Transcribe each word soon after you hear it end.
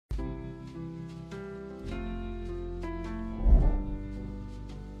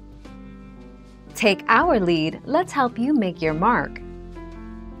Take our lead, let's help you make your mark.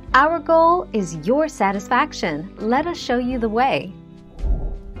 Our goal is your satisfaction. Let us show you the way.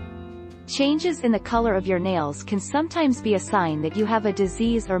 Changes in the color of your nails can sometimes be a sign that you have a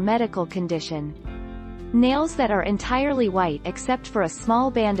disease or medical condition. Nails that are entirely white except for a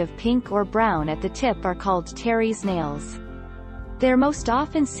small band of pink or brown at the tip are called Terry's nails. They're most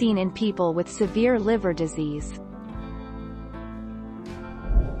often seen in people with severe liver disease.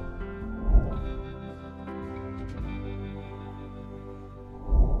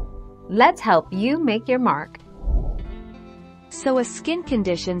 Let's help you make your mark. So a skin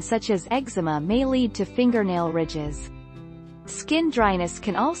condition such as eczema may lead to fingernail ridges. Skin dryness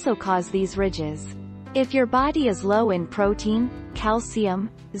can also cause these ridges. If your body is low in protein, calcium,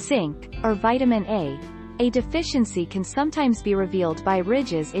 zinc, or vitamin A deficiency can sometimes be revealed by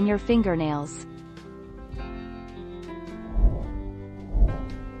ridges in your fingernails.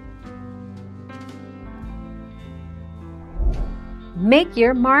 Make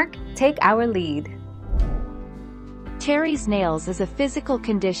your mark, take our lead. Terry's nails is a physical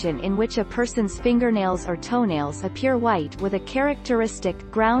condition in which a person's fingernails or toenails appear white with a characteristic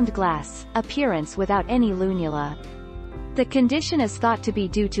ground glass appearance without any lunula. The condition is thought to be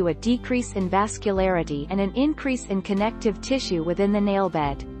due to a decrease in vascularity and an increase in connective tissue within the nail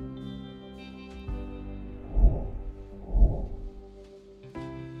bed.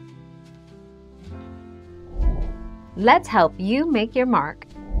 Let's help you make your mark.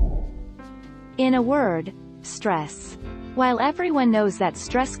 In a word, stress. While everyone knows that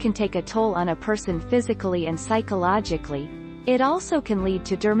stress can take a toll on a person physically and psychologically, it also can lead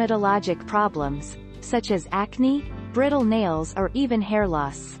to dermatologic problems, such as acne, brittle nails, or even hair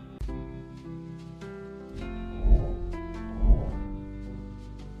loss.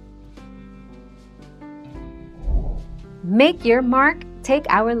 Make your mark, take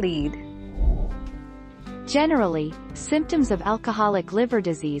our lead. Generally, symptoms of alcoholic liver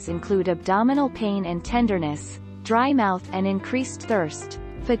disease include abdominal pain and tenderness, dry mouth and increased thirst,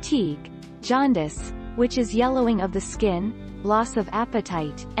 fatigue, jaundice, which is yellowing of the skin, loss of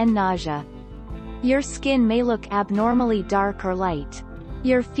appetite, and nausea. Your skin may look abnormally dark or light.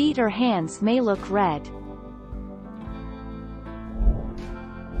 Your feet or hands may look red.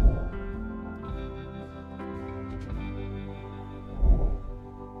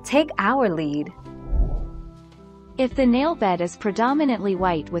 Take our lead. If the nail bed is predominantly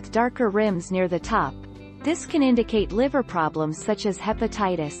white with darker rims near the top, this can indicate liver problems such as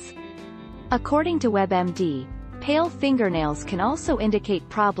hepatitis. According to WebMD, pale fingernails can also indicate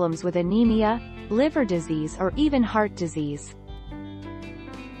problems with anemia, liver disease, or even heart disease.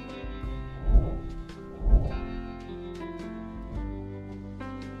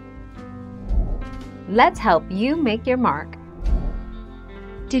 Let's help you make your mark.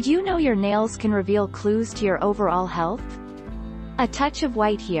 Did you know your nails can reveal clues to your overall health? A touch of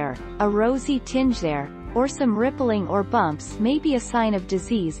white here, a rosy tinge there, or some rippling or bumps may be a sign of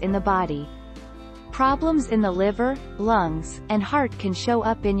disease in the body. Problems in the liver, lungs, and heart can show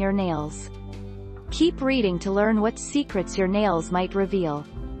up in your nails. Keep reading to learn what secrets your nails might reveal.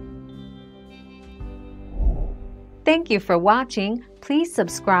 Thank you for watching. Please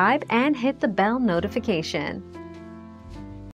subscribe and hit the bell notification.